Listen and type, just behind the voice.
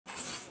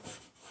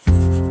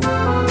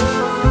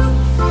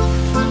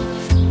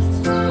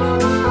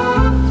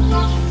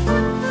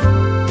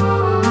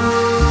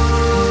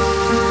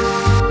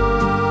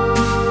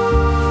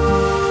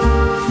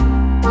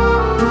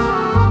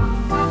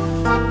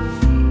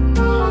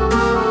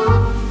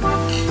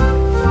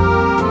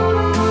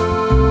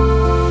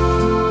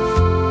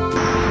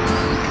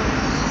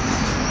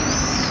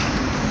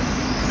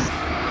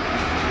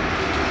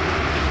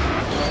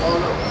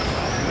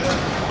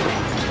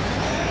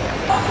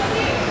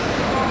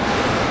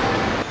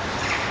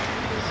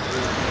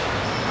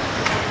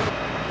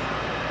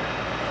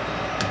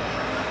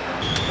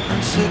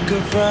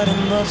of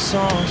writing love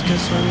songs,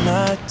 cause when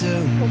I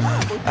do, my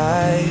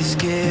eyes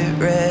get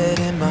red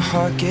and my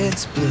heart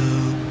gets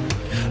blue.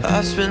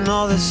 I've spent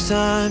all this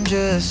time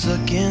just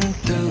looking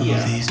through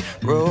these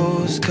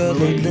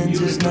rose-colored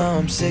lenses. Now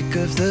I'm sick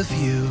of the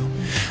view.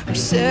 I'm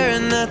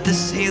staring at the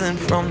ceiling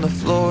from the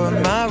floor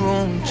of my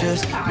room.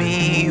 Just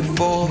me,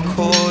 four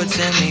chords,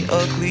 and the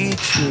ugly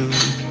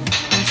truth.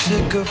 I'm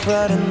sick of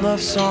writing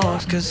love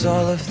songs, cause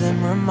all of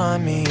them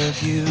remind me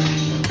of you.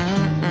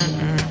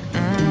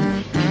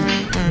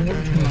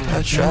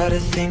 I try to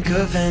think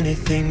of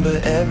anything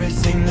but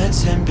everything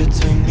that's in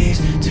between these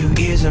two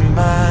ears of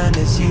mine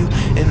is you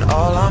and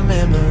all our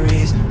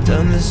memories.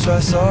 Done this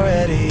twice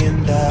already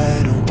and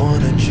I don't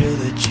want a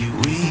trilogy.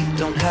 We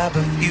don't have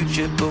a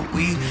future but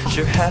we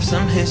sure have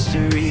some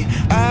history.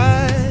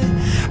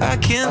 I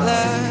can't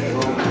lie,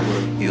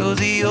 you're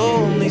the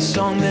only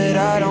song that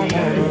I don't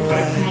wanna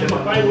write.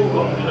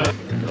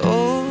 And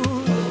oh,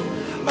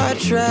 I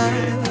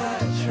tried,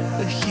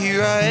 but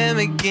here I am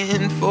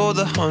again for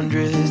the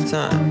 100th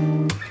time.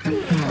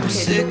 I'm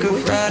sick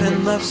of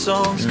writing love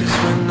songs, cause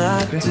when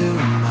I do,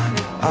 my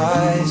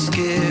eyes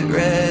get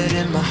red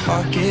and my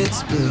heart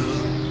gets blue.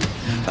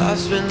 I've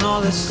spent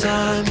all this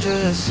time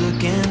just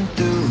looking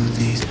through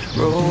these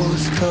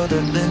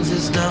rose-colored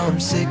lenses. Now I'm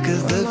sick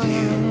of the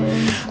view.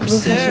 I'm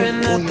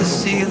staring at the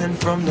ceiling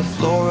from the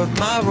floor of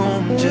my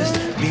room. Just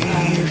me,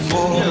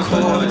 four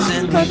chords,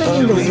 and the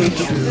ugly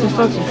truth.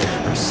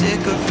 I'm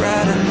sick of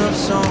writing love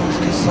songs,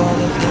 cause all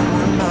of them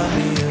remind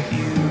me of you.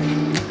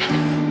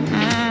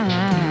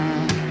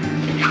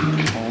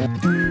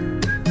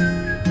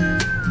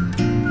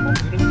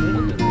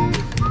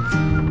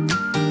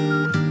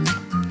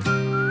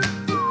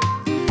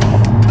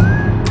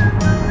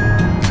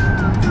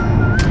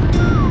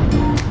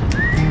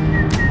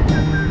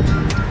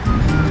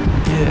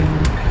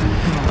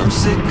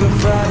 Sick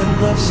of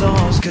writing love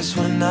songs, cause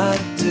when I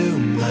do,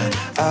 my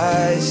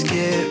eyes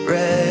get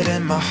red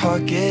and my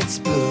heart gets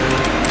blue.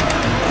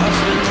 I've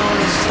spent all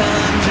this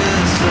time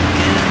just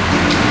looking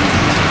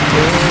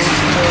through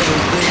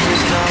rose-colored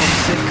lenses. Now I'm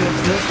sick of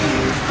the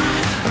view.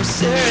 I'm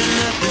staring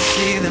at the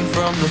ceiling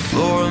from the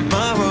floor of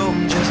my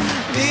room. Just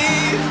me,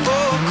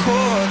 four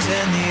chords,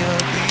 and the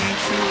ugly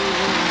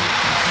truth.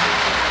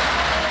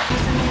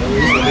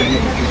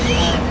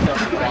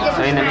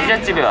 저희는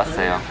피자집에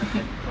왔어요.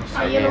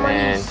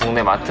 여기는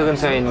동네 마트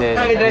근처에 있는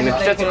동네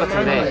피자집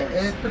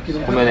같은데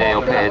보면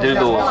옆에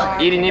애들도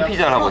 1인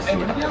 1피자를 하고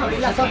있습니다.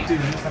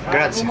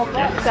 그렇지.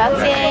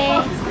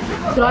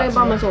 드라이브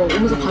하면서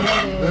오면서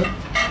봤는데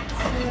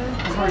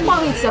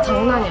빵이 진짜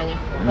장난이 아니야.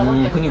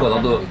 그니까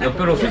나도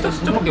옆으로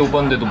슬쩍슬쩍밖에 못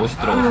봤는데도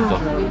멋있더라고 진짜.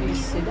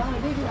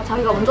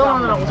 자기가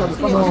운전하느라고 잘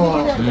못 봐서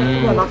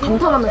그냥 나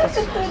감탄하면서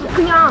했어.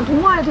 그냥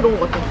동화에 들어온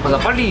것 같아. 나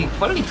빨리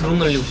드론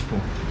날리고 싶어.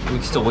 이거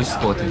진짜 멋있을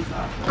것 같아.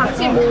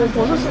 같이 뭐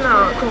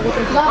버섯이나 그런 거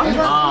좀 볼까?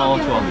 아,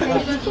 좋아.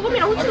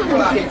 소금이랑 후추도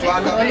넣으면 되겠지?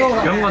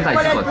 이런 건 다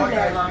있을 것 같아.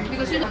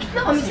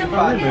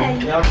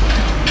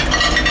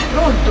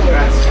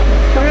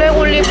 블랙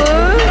올리브,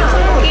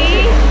 소고기.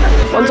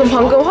 완전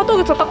방금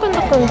화덕에서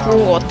따끈따끈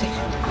구운 것 같아.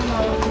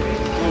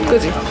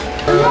 그지?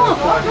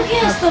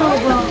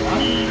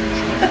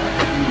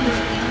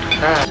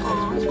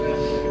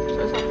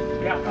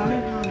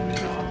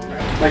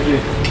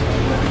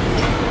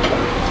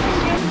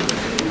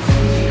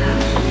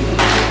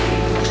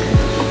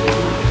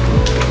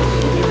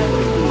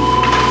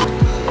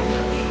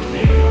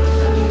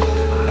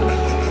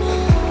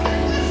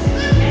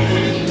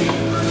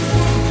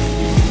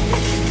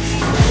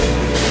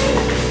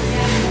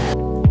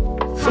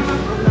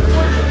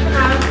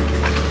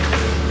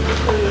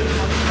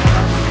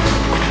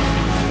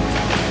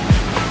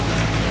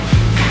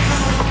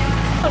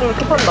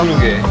 이렇게 판다.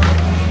 그러게.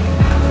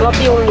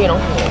 라비올리랑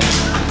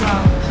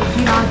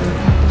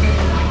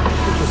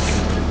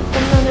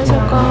끝나는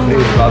살까?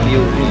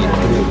 라비올리.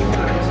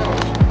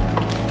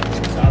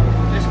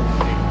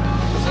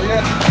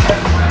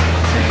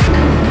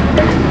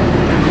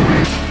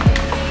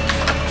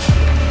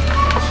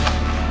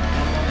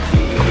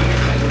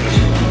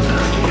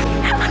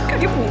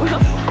 그게 뭐야?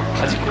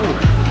 가지고.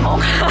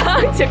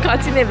 진짜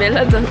가지네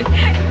멜라자네.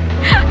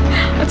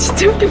 아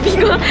진짜 웃겨.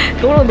 비가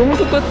너랑 너무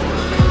똑같아.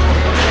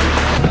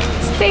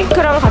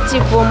 스테이크랑 같이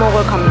구워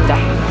먹을 감자.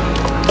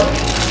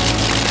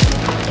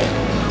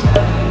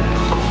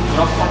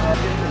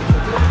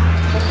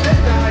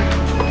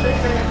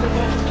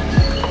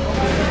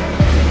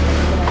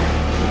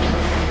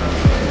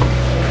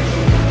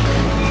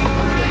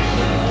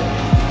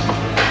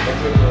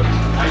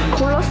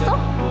 골랐어?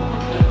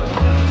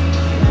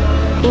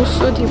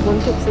 로스 디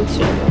몬테푸치,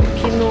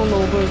 피노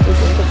노블드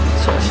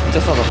몬테푸치. 진짜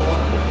싸다.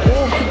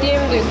 오,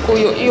 BDM도 있고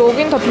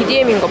여긴 다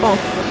BDM인가 봐.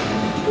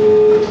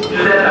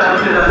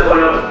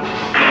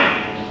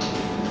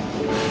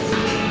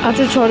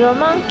 아주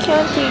저렴한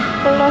키안티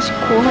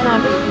클라시코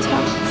하나를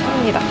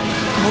삽니다.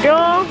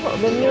 무려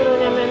몇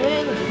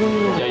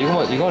유로냐면은 야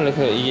이거 할래?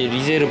 그냥 이게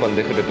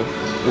리제르반데 그래도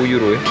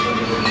 5유로에.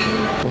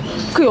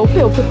 그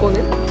옆에 거는?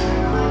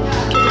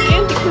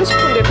 키안티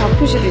클라시코인데 다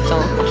표시도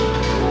있잖아.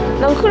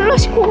 난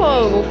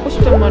클라시코가 먹고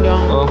싶단 말이야.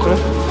 그래?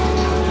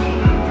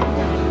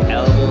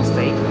 edible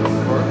steak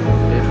for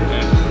this.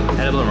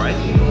 Edible, right?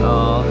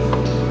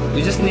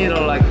 We just need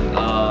like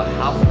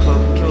half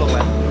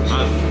kilogram.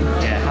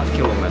 Yeah, half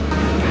kilogram.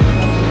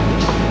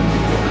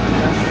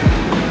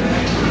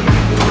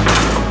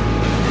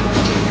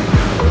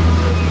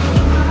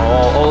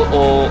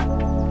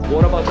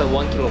 What about the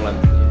 1 kilogram?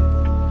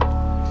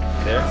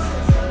 There?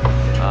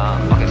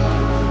 Okay.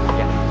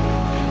 Yeah.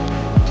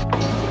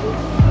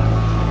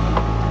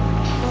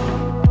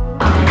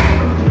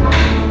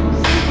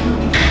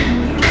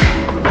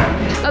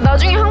 나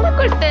나중에 한국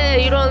갈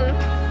때 이런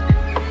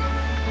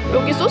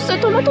여기 소스,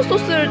 토마토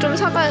소스를 좀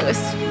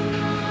사가야겠어.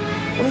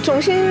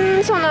 엄청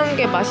신선한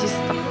게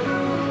맛있어.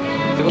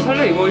 이거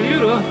살래? 이거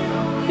 1유로.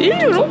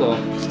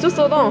 1유로? 진짜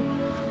싸다.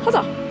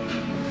 하자.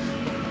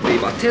 이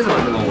마트에서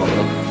만든 건가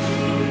보다.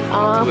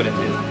 아,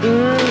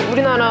 브랜드에서.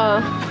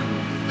 우리나라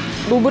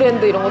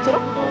노브랜드 이런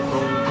것처럼?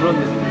 그런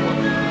데서 있는 거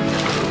같아.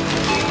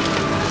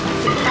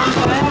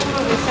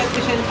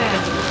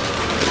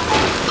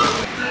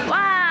 와,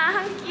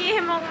 한 끼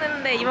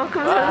해먹는데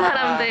이만큼 산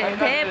사람들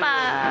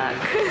대박.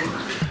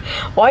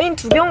 와인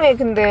 2병에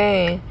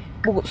근데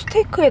뭐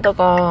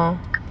스테이크에다가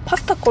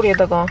파스타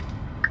거리에다가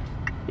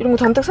이런 거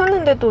잔뜩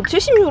샀는데도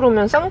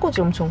 70유로면 싼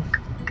거지 엄청.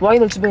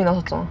 와인을 2병이나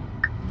샀잖아.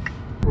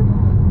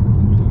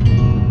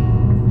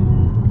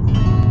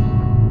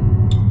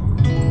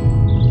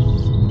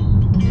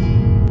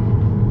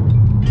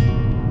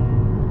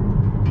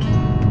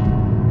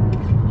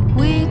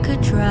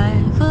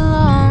 Drive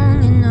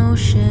along an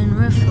ocean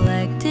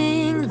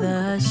reflecting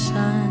the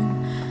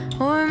sun,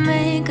 or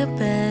make a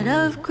bed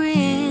of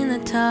green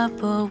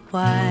atop a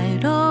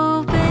wide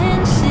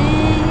open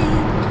sea.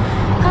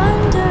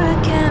 Under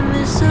a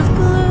canvas of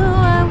blue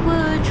I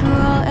would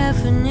draw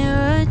ever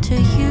nearer to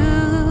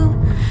you,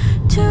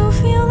 to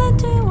feel the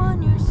dew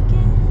on your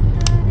skin.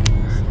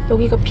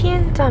 여기가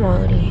피엔자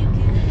마을이에요.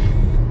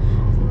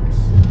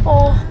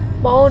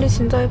 마을이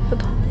진짜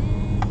예쁘다.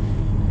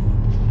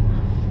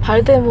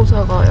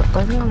 발데모사가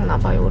약간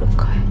생각나봐,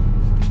 요르카에.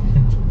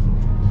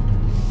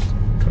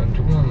 그런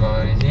조그만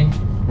마을이지?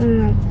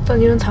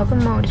 난 이런 작은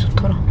마을이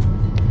좋더라.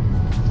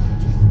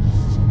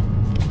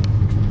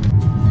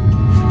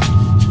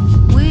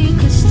 We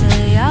could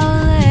stay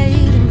out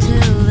late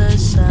until the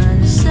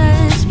sun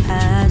sets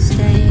past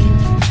 8,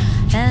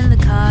 and the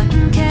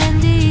cotton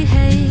candy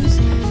haze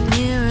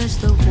mirrors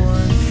the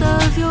warmth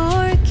of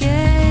your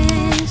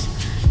gaze.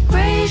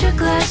 Raise your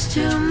glass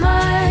to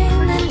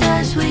mine, and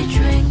as we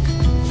drink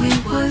we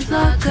would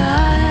lock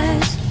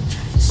eyes,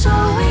 so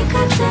we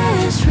could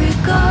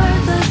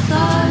disregard the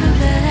thought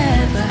of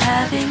ever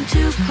having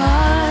to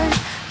part.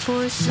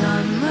 For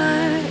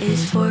summer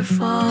is for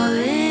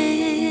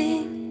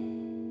falling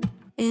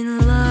in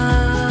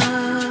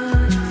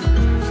love.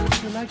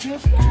 You like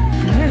it?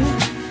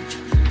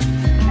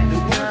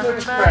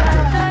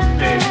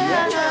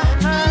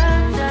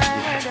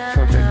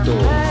 Perfecto.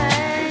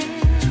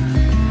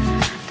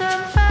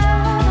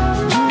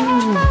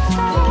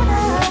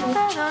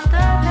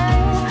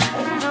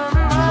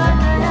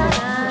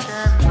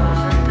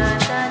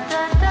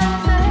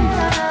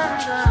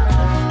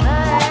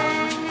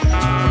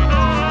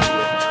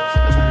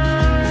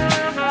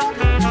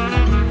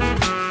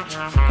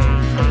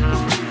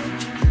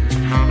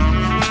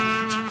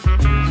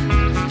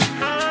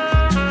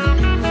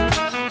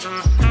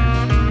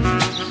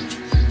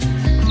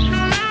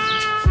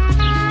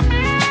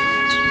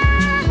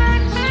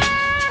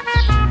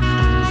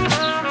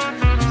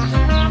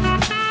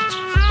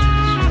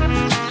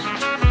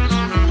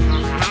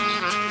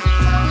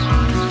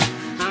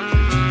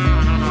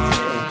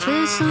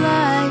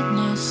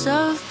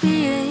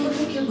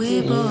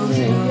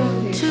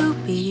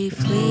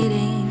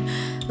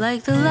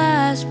 Like the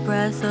last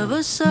breath of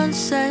a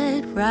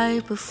sunset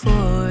right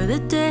before the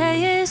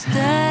day is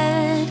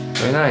dead.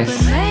 Very nice.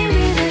 But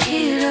maybe the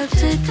heat of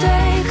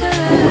today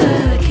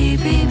could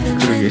keep even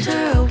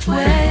winter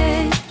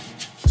away.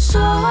 So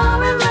I'll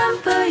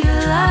remember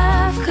your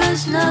laugh,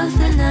 'cause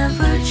nothing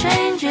ever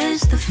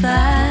changes the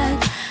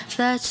fact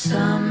that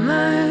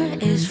summer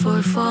is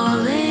for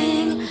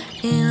falling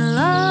in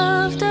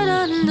love.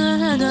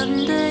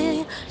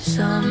 Da-dun-da-dun-day.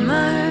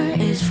 Summer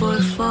is for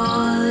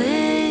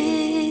falling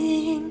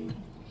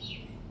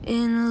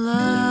in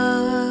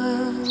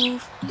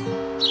love.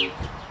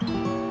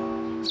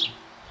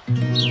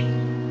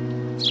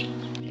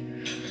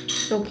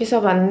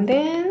 여기서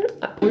만든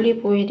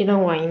올리브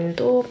오일이랑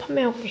와인도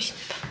판매하고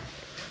계십니다.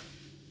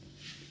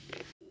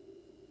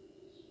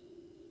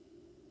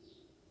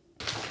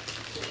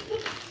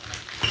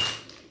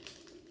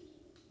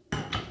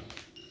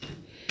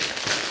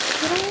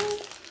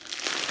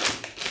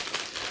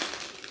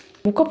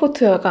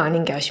 모카포트가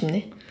아닌 게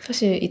아쉽네.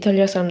 사실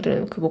이탈리아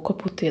사람들은 그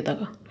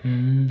모카포트에다가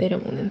내려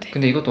먹는데.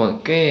 근데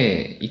이것도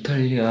꽤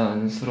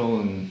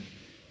이탈리안스러운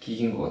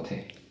기기인 것 같아.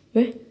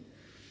 왜?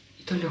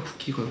 이탈리아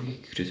국기가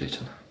여기 그려져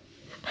있잖아.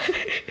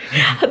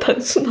 아,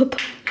 단순하다.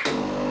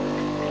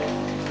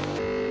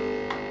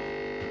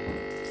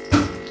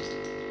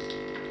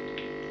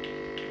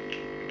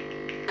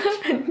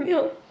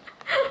 안녕.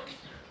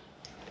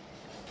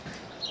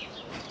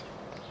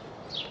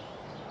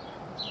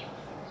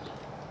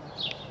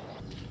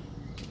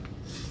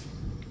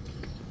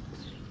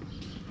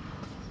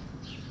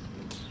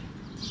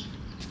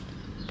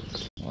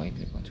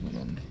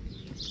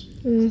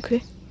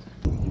 그래.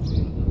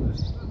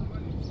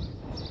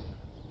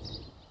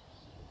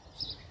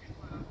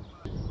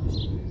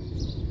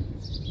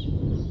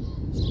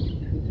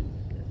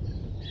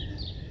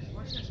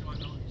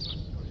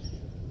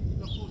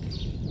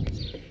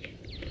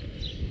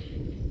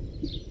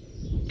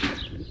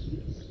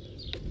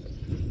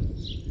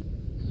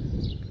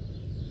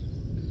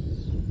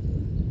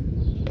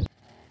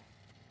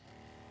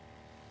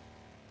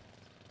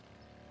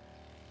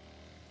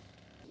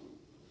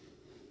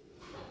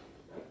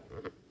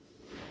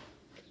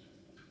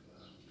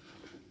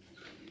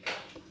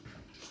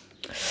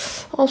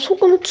 아,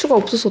 소금 후추가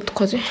없어서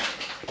어떡하지?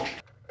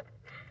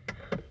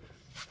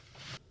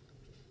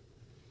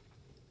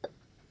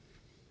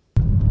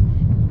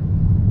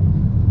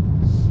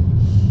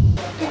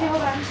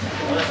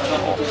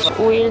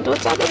 오일도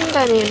작은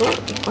단위로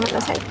이거 하나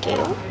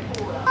살게요.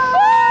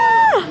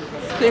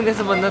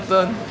 스페인에서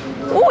만났던.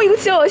 오, 이거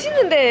진짜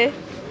맛있는데.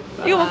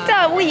 이거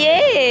먹자. 오,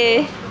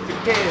 예.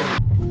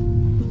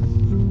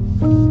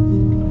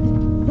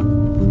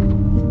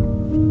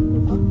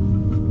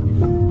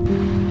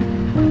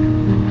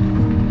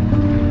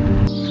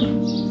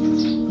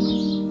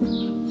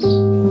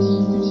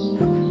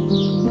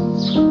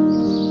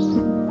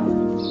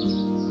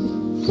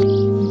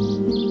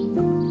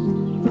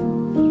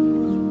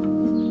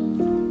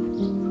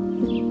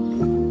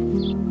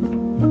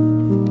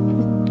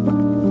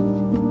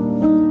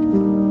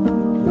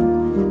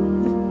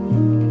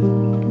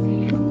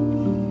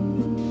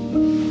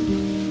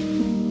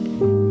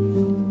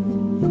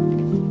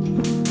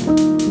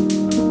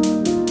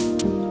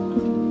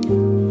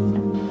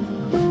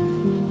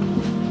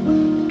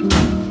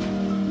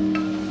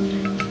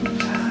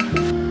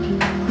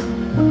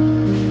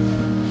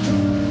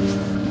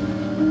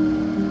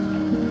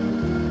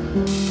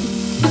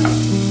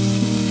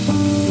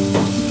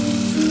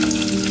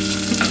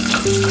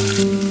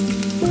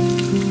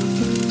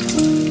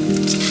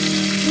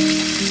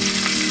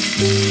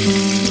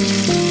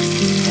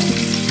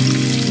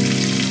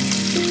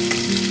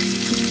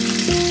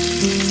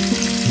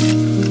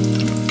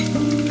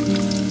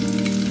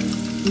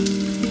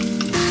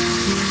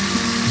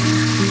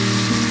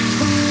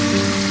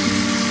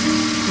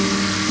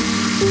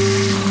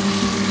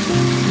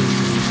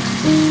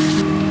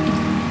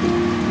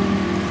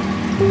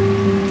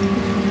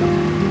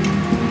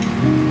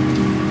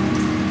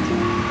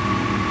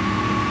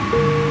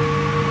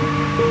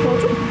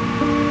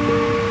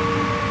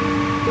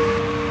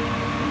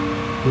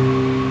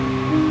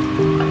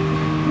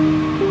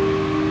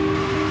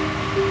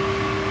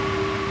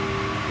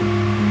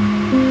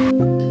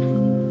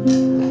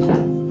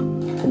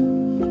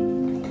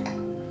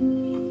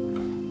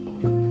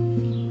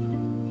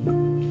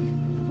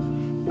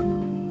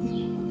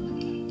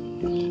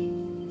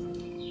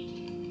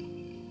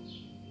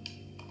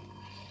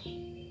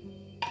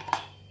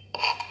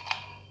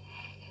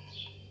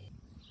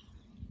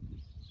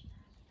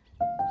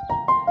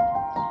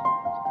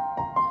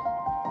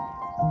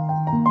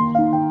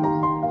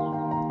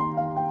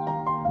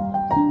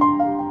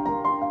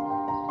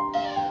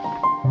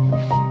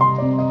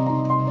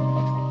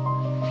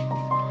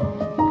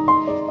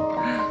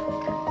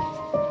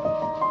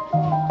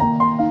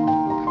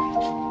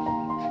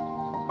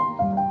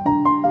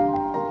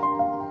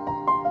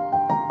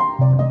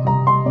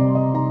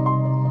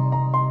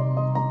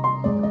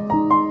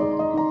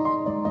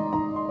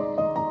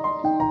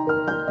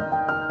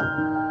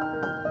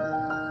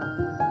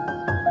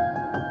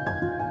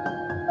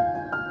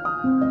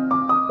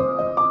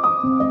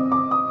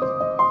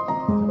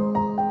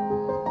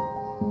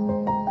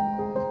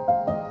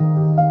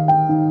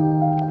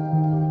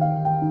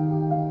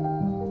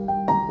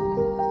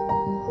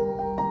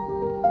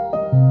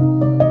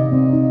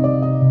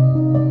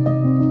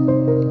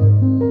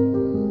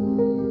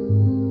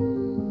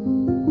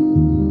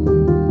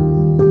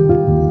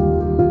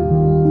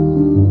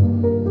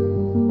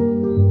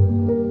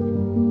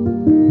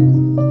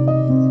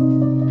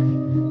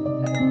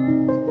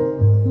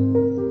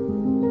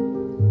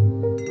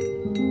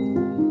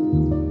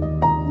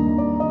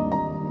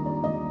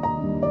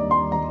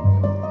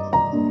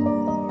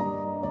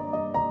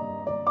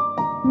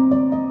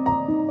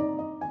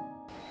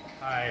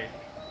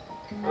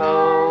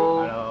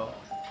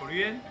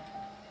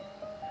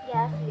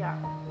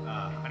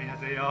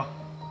 안녕하세요.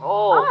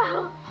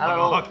 Oh,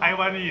 hello.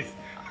 Taiwanese.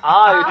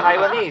 Ah, you're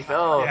Taiwanese.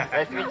 Oh, Yeah.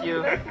 nice to meet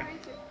you.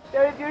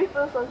 Very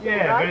beautiful sunset,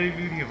 Yeah, right? very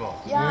beautiful.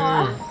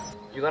 Yeah.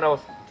 You gonna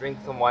drink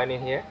some wine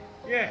in here?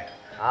 Yeah.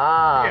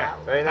 Ah, Yeah.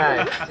 very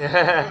nice.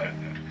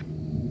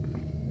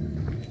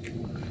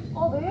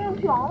 아, 내일은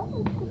비 안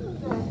왔으면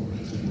좋겠는데.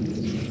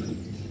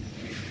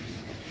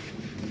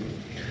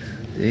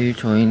 내일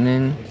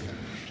저희는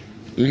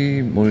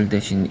일몰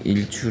대신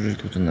일출을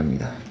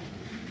도전합니다.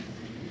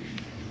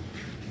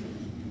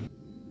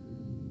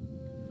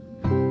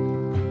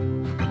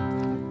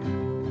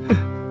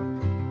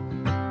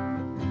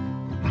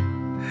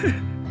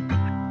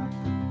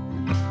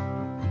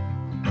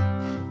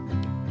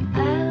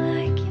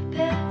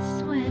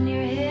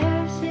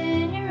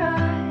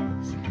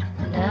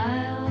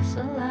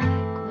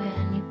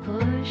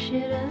 Push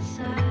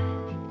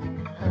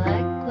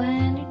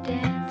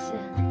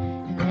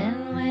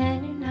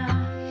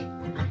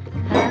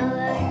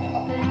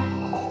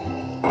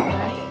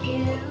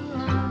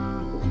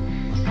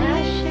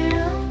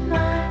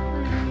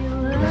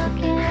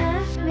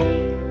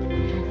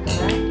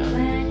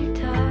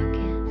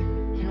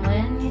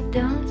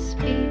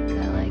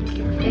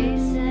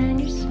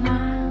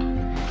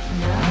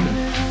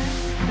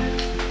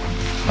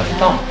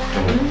맛있다.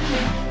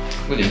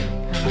 그지?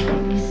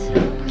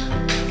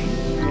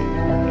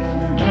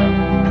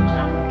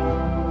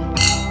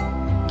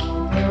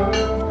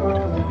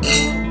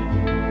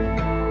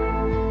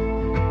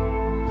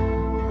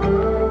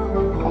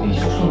 이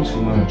숙소는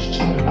정말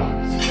추천을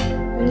안 했어.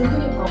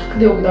 그니까.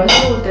 근데 여기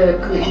날씨 더울 때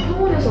그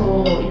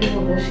평원에서 이런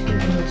거 멋있게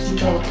보면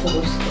진짜 더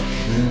멋있을 것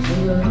같아.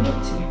 오늘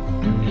한국지.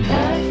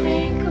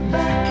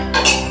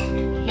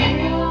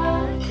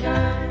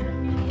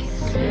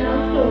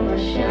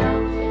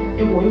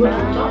 여보 이거 좀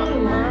짜는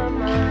거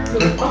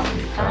그럴까?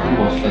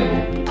 이거 맛있다 이거.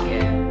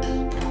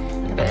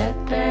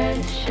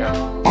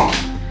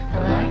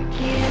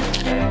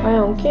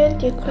 과연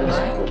KNT 클래식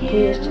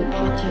vs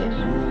BDM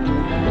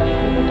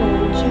이것도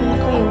뭔지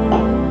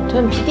할까요?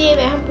 저는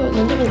BDM에 한 표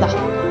던집니다.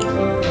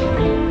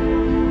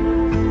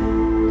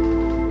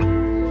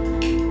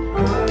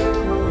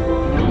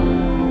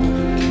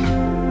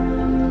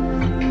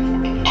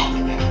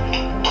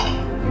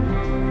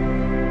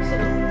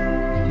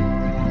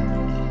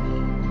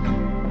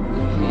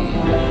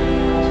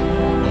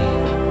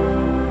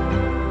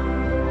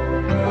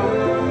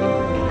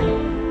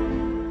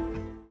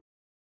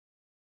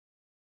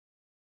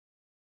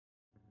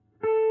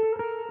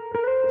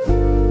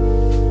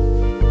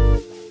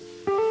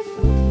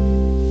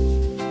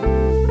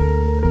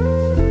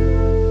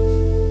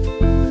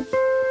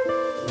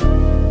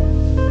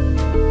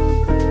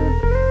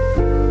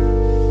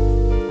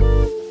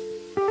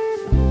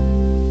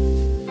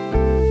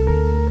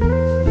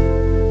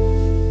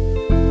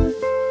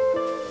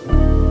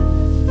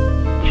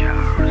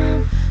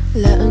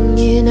 Lặng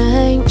nhìn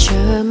anh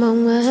chờ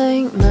mong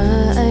anh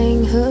mà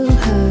anh hững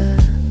hờ.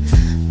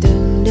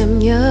 Từng đêm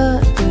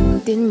nhớ từng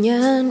tin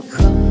nhắn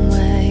không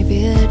ai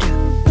biết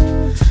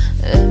được.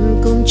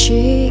 Em cũng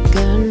chỉ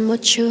cần một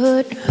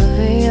chút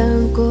hơi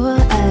ấm của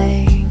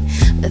anh.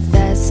 But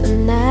that's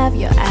enough,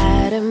 you're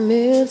out of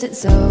moves,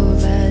 it's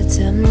over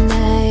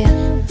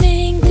tonight.